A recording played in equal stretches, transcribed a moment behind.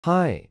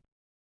Hi.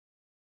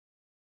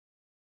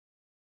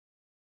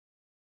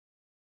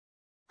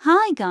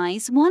 Hi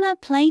guys, wanna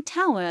play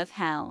Tower of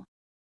Hell?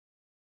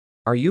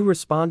 Are you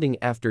responding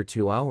after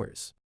 2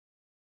 hours?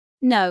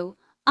 No,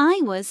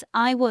 I was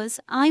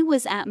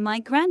at my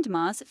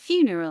grandma's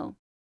funeral.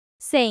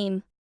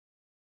 Same.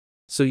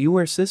 So you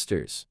are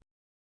sisters.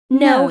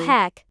 No, No.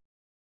 heck.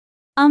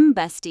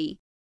 Bestie.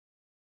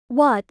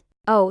 What?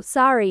 Oh,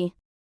 sorry.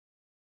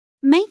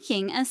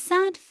 Making a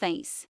sad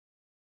face.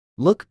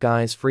 Look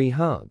guys, free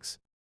hugs.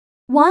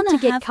 Want to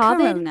Wanna get have COVID?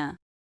 corona?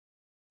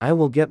 I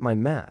will get my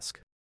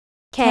mask.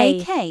 K.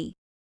 KK.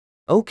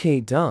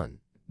 Okay, done.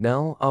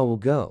 Now I will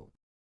go.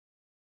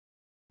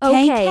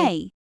 Okay.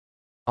 KK.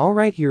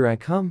 Alright, here I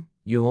come,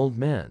 you old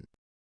man.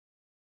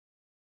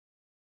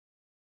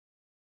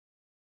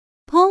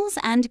 Pulls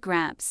and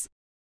grabs.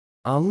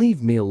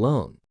 Leave me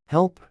alone.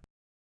 Help.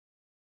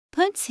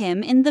 Puts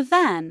him in the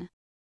van.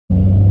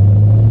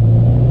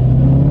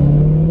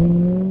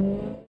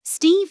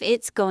 Steve,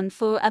 it's gone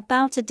for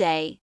about a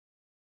day.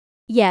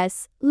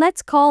 Yes,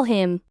 let's call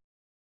him.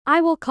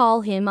 I will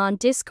call him on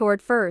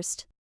Discord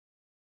first.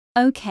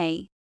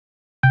 Okay.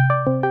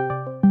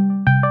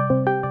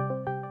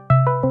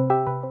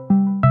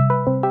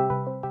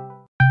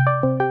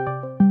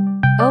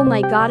 Oh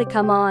my god,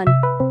 come on.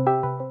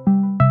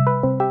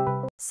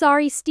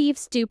 Sorry, Steve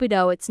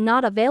Stupido, it's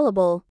not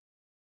available.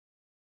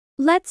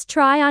 Let's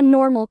try on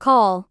normal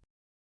call.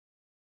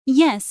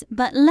 Yes,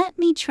 but let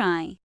me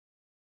try.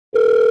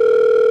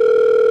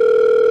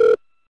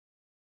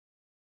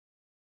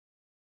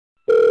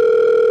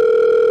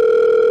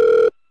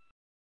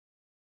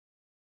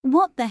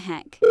 What the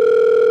heck?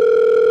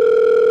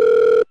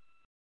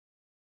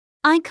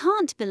 I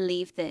can't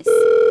believe this.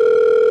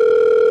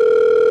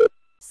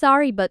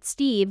 Sorry, but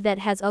Steve that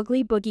has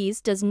ugly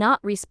boogies does not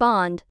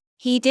respond.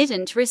 He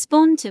didn't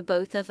respond to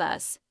both of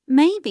us.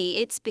 Maybe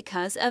it's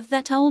because of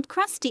that old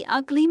crusty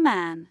ugly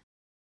man.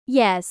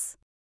 Yes.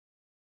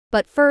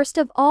 But first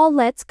of all,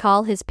 let's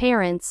call his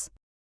parents.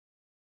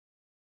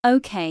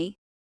 Okay.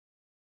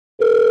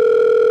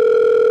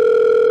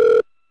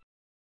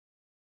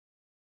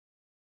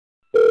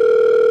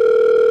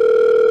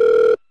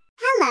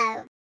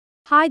 Hello.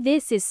 Hi,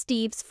 this is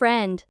Steve's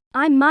friend.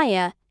 I'm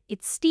Maya.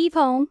 It's Steve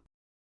home?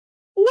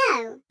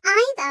 No,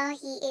 I thought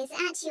he is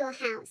at your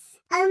house.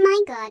 Oh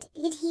my god,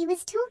 he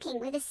was talking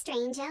with a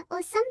stranger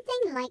or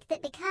something like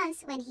that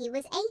because when he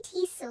was 8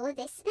 he saw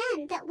this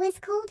van that was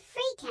called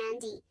Free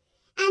Candy.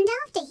 And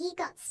after he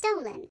got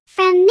stolen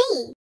from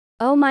me.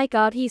 Oh my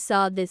god, he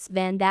saw this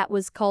van that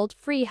was called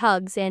Free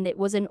Hugs and it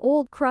was an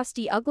old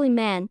crusty ugly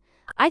man.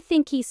 I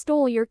think he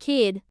stole your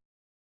kid.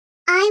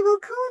 I will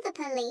call the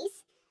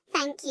police.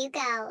 Thank you,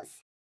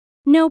 girls.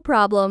 No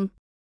problem.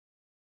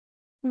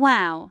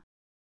 Wow.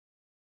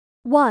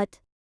 What?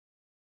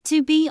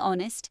 To be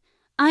honest,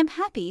 I'm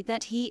happy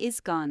that he is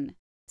gone.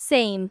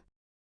 Same.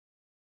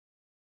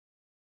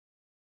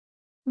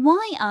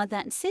 Why are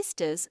that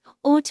sisters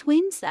or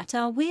twins that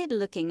are weird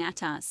looking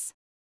at us?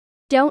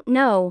 Don't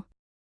know.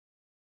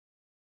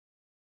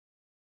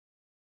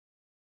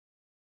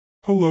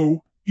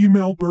 Hello,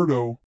 email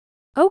Berto.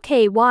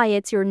 Okay, why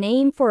it's your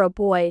name for a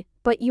boy,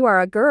 but you are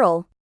a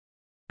girl.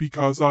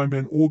 Because I'm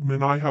an old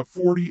man, I have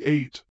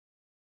 48.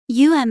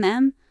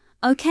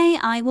 Okay,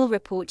 I will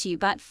report you,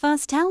 but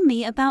first tell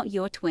me about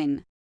your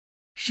twin.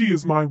 She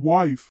is my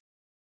wife.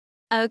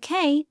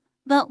 Okay,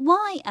 but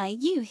why are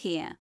you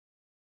here?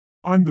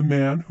 I'm the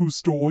man who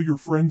stole your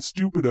friend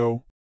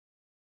Stupido.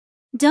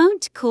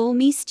 Don't call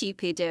me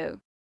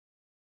stupido.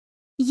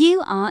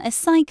 You are a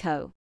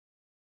psycho.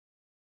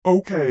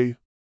 Okay.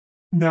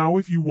 Now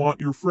if you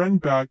want your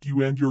friend back,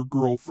 you and your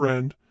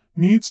girlfriend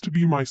needs to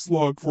be my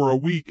slug for a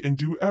week and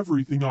do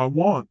everything I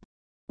want.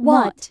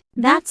 What?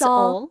 That's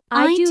all?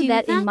 I do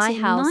that in my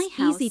in house. my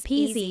house. Easy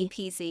peasy. Easy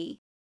peasy.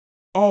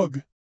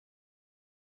 Ugh.